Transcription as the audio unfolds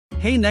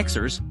Hey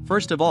Nexers,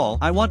 first of all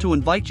I want to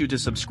invite you to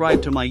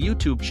subscribe to my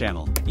YouTube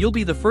channel. You'll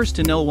be the first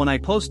to know when I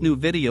post new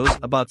videos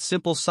about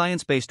simple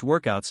science-based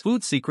workouts,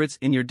 food secrets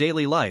in your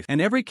daily life,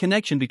 and every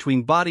connection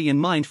between body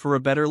and mind for a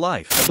better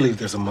life. I believe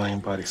there's a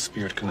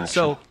mind-body-spirit connection.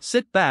 So,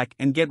 sit back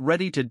and get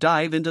ready to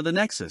dive into the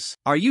Nexus.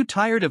 Are you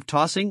tired of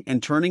tossing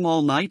and turning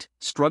all night,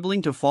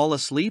 struggling to fall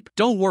asleep?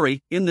 Don't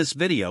worry, in this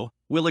video,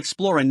 we'll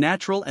explore a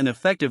natural and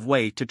effective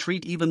way to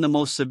treat even the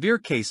most severe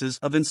cases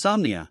of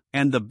insomnia.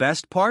 And the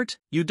best part?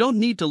 You don't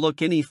need to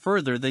look any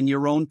further than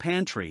your own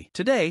pantry.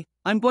 Today,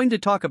 I'm going to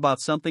talk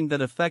about something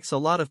that affects a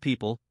lot of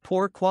people: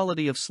 poor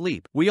quality of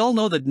sleep. We all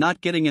know that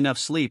not getting enough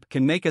sleep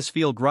can make us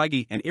feel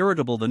groggy and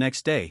irritable the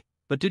next day.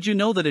 But did you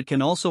know that it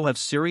can also have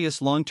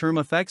serious long-term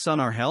effects on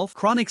our health?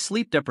 Chronic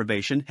sleep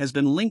deprivation has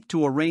been linked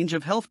to a range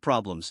of health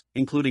problems,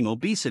 including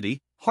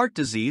obesity, heart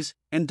disease,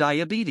 and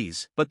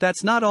diabetes. But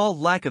that's not all.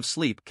 Lack of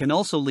sleep can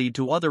also lead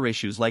to other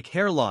issues like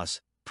hair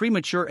loss,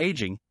 premature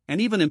aging, and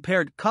even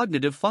impaired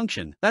cognitive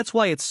function. That's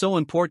why it's so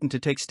important to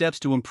take steps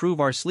to improve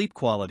our sleep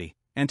quality.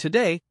 And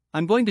today,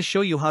 I'm going to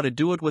show you how to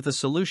do it with a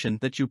solution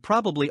that you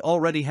probably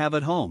already have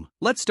at home.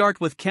 Let's start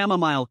with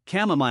chamomile.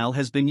 Chamomile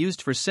has been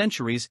used for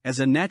centuries as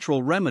a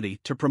natural remedy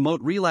to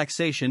promote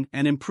relaxation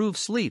and improve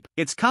sleep.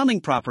 Its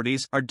calming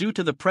properties are due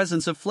to the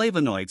presence of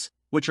flavonoids,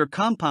 which are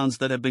compounds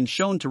that have been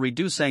shown to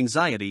reduce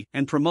anxiety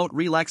and promote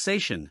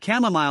relaxation.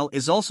 Chamomile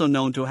is also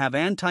known to have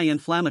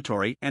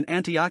anti-inflammatory and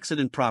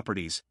antioxidant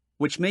properties,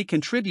 which may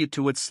contribute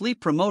to its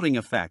sleep-promoting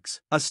effects.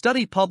 A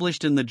study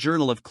published in the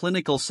Journal of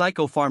Clinical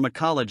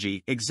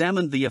Psychopharmacology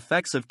examined the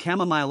effects of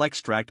chamomile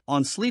extract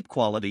on sleep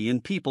quality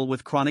in people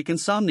with chronic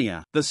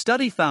insomnia. The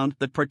study found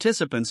that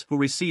participants who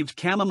received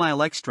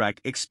chamomile extract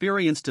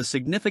experienced a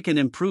significant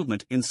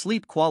improvement in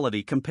sleep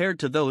quality compared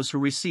to those who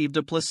received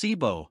a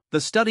placebo.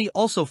 The study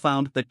also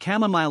found that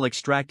chamomile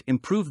extract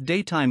improved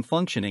daytime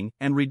functioning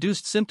and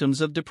reduced symptoms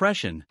of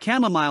depression.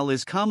 Chamomile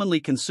is commonly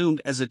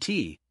consumed as a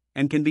tea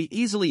and can be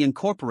easily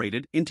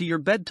incorporated into your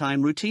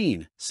bedtime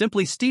routine.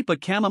 Simply steep a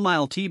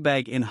chamomile tea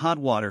bag in hot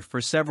water for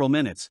several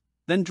minutes,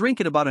 then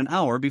drink it about an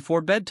hour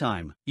before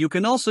bedtime. You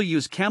can also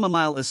use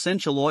chamomile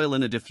essential oil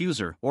in a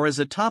diffuser or as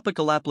a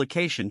topical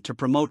application to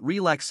promote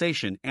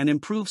relaxation and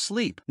improve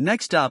sleep.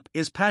 Next up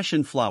is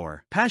passion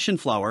flower. Passion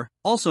flower,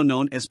 also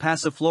known as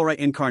Passiflora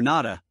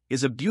incarnata,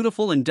 is a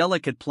beautiful and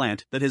delicate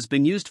plant that has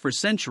been used for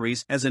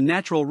centuries as a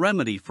natural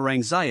remedy for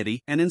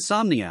anxiety and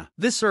insomnia.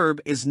 This herb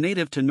is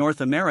native to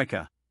North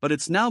America, but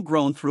it's now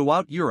grown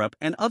throughout Europe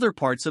and other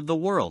parts of the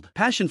world.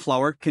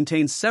 Passionflower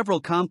contains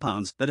several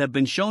compounds that have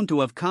been shown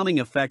to have calming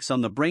effects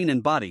on the brain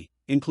and body,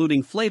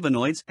 including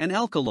flavonoids and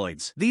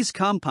alkaloids. These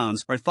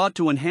compounds are thought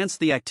to enhance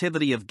the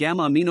activity of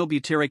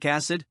gamma-aminobutyric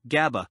acid,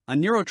 GABA, a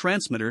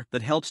neurotransmitter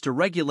that helps to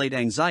regulate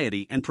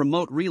anxiety and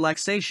promote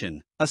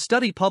relaxation. A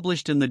study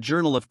published in the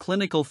Journal of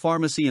Clinical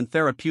Pharmacy and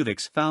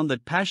Therapeutics found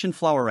that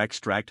passionflower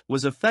extract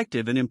was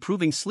effective in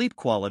improving sleep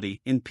quality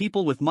in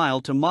people with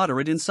mild to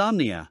moderate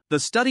insomnia. The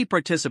study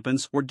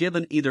participants were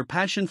given either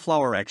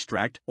passionflower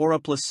extract or a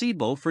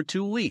placebo for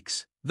 2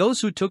 weeks.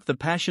 Those who took the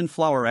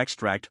passionflower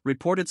extract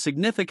reported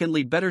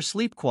significantly better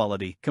sleep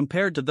quality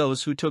compared to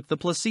those who took the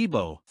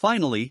placebo.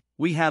 Finally,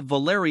 we have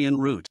valerian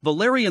root.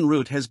 Valerian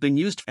root has been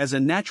used as a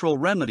natural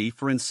remedy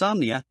for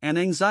insomnia and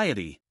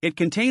anxiety. It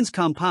contains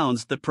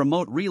compounds that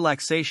promote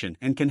relaxation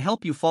and can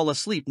help you fall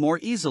asleep more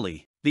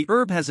easily. The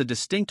herb has a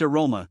distinct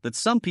aroma that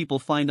some people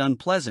find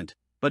unpleasant,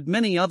 but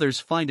many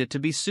others find it to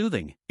be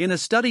soothing. In a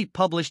study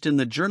published in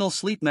the journal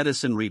Sleep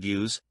Medicine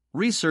Reviews,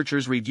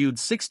 researchers reviewed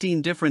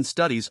 16 different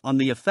studies on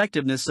the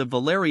effectiveness of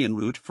valerian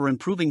root for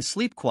improving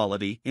sleep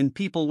quality in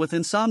people with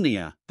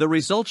insomnia. The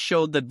results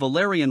showed that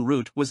valerian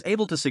root was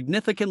able to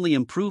significantly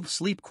improve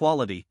sleep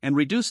quality and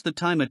reduce the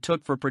time it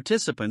took for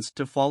participants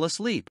to fall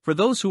asleep. For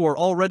those who are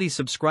already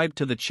subscribed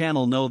to the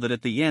channel, know that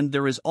at the end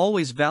there is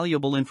always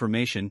valuable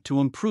information to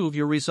improve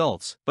your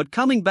results. But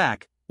coming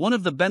back, one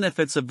of the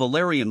benefits of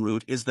valerian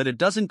root is that it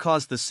doesn't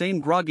cause the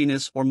same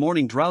grogginess or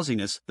morning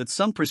drowsiness that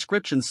some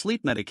prescription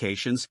sleep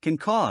medications can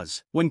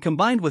cause. When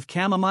combined with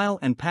chamomile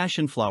and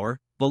passionflower,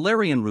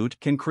 valerian root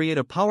can create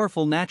a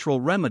powerful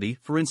natural remedy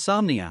for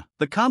insomnia.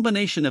 The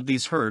combination of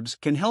these herbs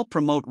can help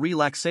promote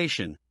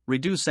relaxation,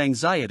 reduce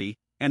anxiety,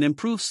 and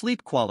improve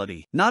sleep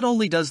quality. Not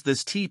only does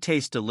this tea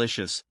taste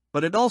delicious,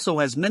 but it also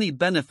has many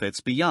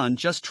benefits beyond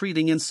just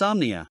treating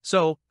insomnia.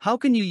 So, how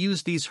can you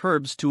use these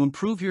herbs to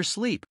improve your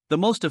sleep? The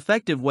most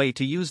effective way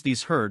to use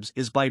these herbs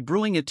is by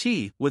brewing a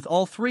tea with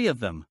all 3 of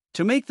them.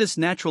 To make this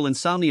natural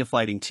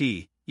insomnia-fighting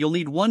tea, you'll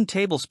need 1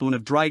 tablespoon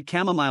of dried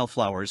chamomile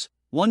flowers,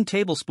 1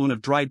 tablespoon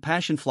of dried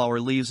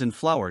passionflower leaves and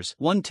flowers,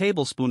 1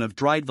 tablespoon of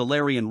dried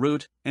valerian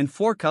root, and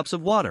 4 cups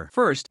of water.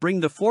 First,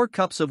 bring the 4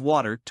 cups of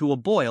water to a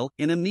boil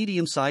in a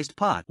medium-sized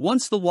pot.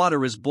 Once the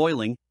water is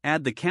boiling,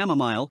 add the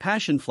chamomile,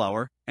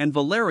 passionflower, and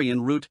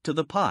valerian root to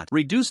the pot.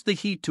 Reduce the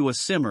heat to a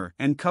simmer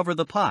and cover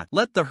the pot.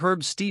 Let the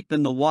herbs steep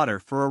in the water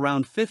for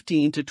around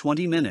 15 to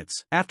 20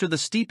 minutes. After the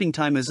steeping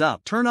time is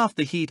up, turn off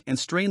the heat and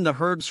strain the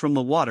herbs from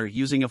the water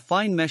using a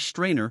fine mesh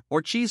strainer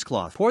or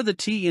cheesecloth. Pour the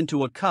tea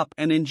into a cup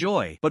and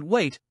enjoy. But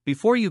wait,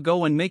 before you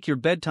go and make your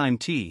bedtime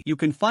tea, you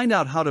can find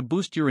out how to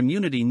boost your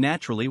immunity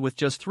naturally with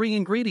just 3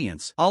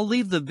 ingredients. I'll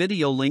leave the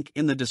video link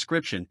in the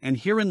description and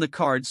here in the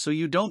cards so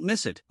you don't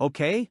miss it,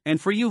 okay?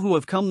 And for you who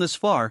have come this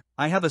far,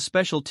 I have a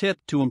special tip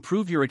to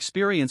improve your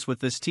experience with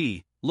this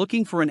tea.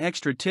 Looking for an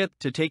extra tip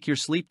to take your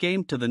sleep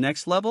game to the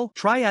next level?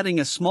 Try adding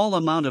a small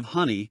amount of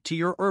honey to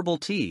your herbal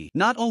tea.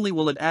 Not only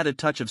will it add a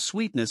touch of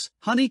sweetness,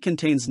 honey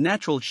contains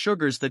natural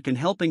sugars that can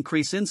help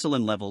increase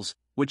insulin levels,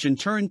 which in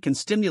turn can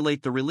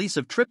stimulate the release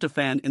of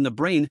tryptophan in the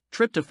brain.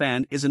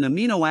 Tryptophan is an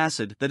amino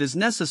acid that is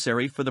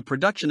necessary for the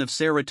production of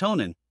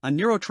serotonin, a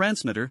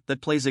neurotransmitter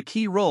that plays a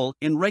key role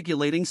in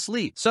regulating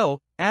sleep. So,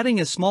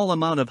 adding a small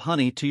amount of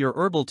honey to your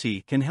herbal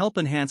tea can help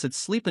enhance its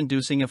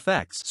sleep-inducing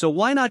effects. So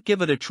why not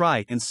give it a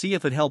try and see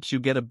if it helps you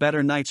get a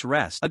better night's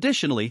rest?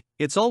 Additionally,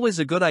 it's always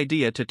a good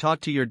idea to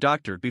talk to your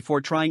doctor before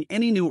trying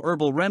any new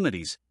herbal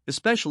remedies,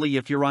 especially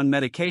if you're on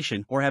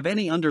medication or have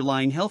any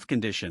underlying health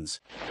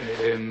conditions.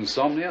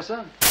 Insomnia,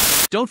 sir?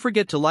 Don't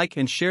forget to like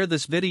and share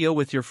this video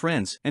with your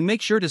friends, and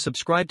make sure to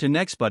subscribe to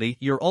NexBody,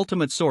 your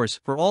ultimate source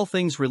for all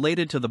things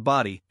related to the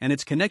body and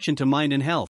its connection to mind and health.